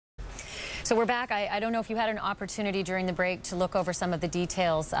So we're back. I don't know if you had an opportunity during the break to look over some of the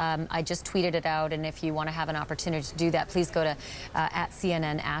details. I just tweeted it out, and if you want to have an opportunity to do that, please go to at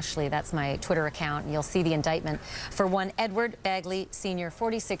CNN Ashley. That's my Twitter account, and you'll see the indictment for one Edward Bagley Sr.,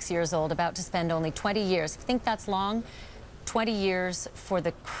 46 years old, about to spend only 20 years. If you think that's long, 20 years for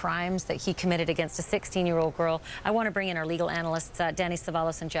the crimes that he committed against a 16-year-old girl. I want to bring in our legal analysts, Danny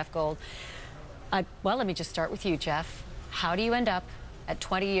Savalos and Jeff Gold. Well, let me just start with you, Jeff. How do you end up at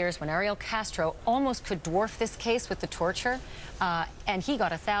 20 years when Ariel Castro almost could dwarf this case with the torture, and he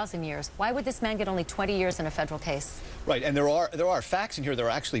got 1,000 years? Why would this man get only 20 years in a federal case? Right, and there are facts in here that are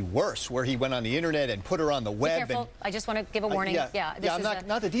actually worse, where he went on the internet and put her on the web. Be careful. I just want to give a warning. Not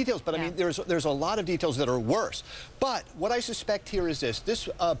the details, but I mean, there's a lot of details that are worse. But what I suspect here is this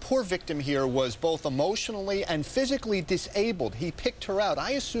poor victim here was both emotionally and physically disabled. He picked her out.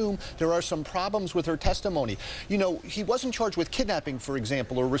 I assume there are some problems with her testimony. You know, he wasn't charged with kidnapping, for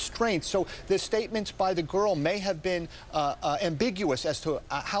example, or restraint, so the statements by the girl may have been ambiguous as to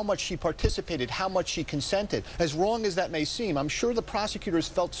how much she participated, how much she consented. As wrong as that may seem, I'm sure the prosecutors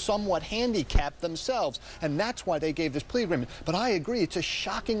felt somewhat handicapped themselves, and that's why they gave this plea agreement. But I agree, it's a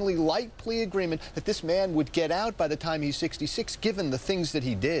shockingly light plea agreement that this man would get out by the time he's 66, given the things that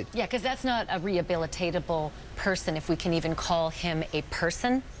he did. Yeah, because that's not a rehabilitatable person, if we can even call him a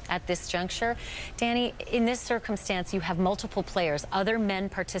person at this juncture. Danny, in this circumstance, you have multiple players. Other men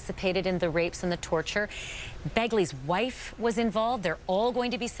participated in the rapes and the torture. Bagley's wife was involved. They're all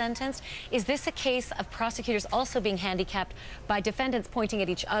going to be sentenced. Is this a case of prosecutors also being handicapped by defendants pointing at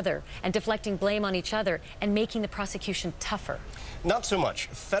each other and deflecting blame on each other and making the prosecution tougher? Not so much.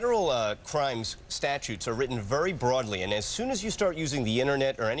 Federal crimes statutes are written very broadly, and as soon as you start using the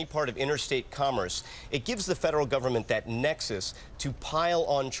internet or any part of interstate commerce, it gives the federal government that nexus to pile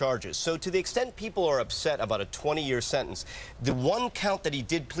on charges. So to the extent people are upset about a 20-year sentence, the one count that he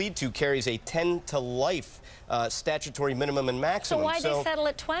did plead to carries a 10 to life statutory minimum and maximum. So why they settle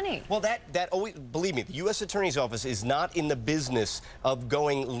at 20? Well, that always, believe me, the U.S. Attorney's Office is not in the business of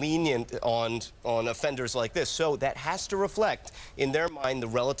going lenient on offenders like this. So that has to reflect, in their mind, the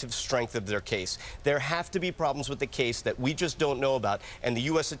relative strength of their case. There have to be problems with the case that we just don't know about, and the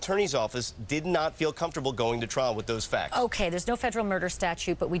U.S. Attorney's Office did not feel comfortable going to trial with those facts. Okay, there's no federal murder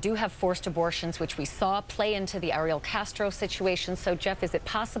statute, but we do have forced abortions, which we saw play into the Ariel Castro situation. So, Jeff, is it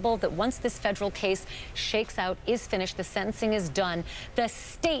possible that once this federal case shakes out, is finished, the sentencing is done, the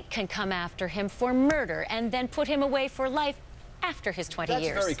state can come after him for murder and then put him away for life after his 20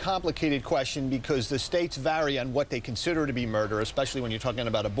 years? That's a very complicated question, because the states vary on what they consider to be murder, especially when you're talking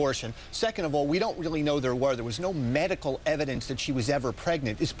about abortion. Second of all, we don't really know there was no medical evidence that she was ever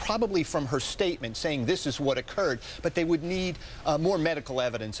pregnant. It's probably from her statement saying this is what occurred, but they would need more medical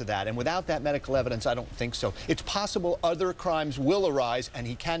evidence of that. And without that medical evidence, I don't think so. It's possible other crimes will arise and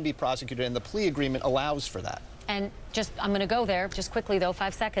he can be prosecuted, and the plea agreement allows for that. And I'm going to go there just quickly, though,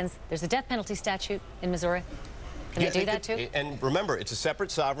 5 seconds. There's a death penalty statute in Missouri. Can they do that too? And remember, it's a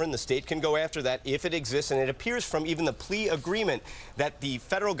separate sovereign. The state can go after that if it exists, and it appears from even the plea agreement that the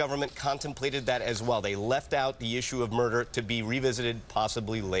federal government contemplated that as well. They left out the issue of murder to be revisited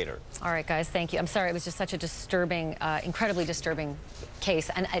possibly later. All right, guys, thank you. I'm sorry, it was just such a disturbing, incredibly disturbing case,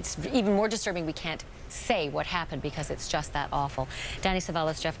 and it's even more disturbing we can't say what happened because it's just that awful. Danny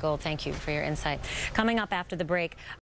Savalos, Jeff Gold, thank you for your insight. Coming up after the break.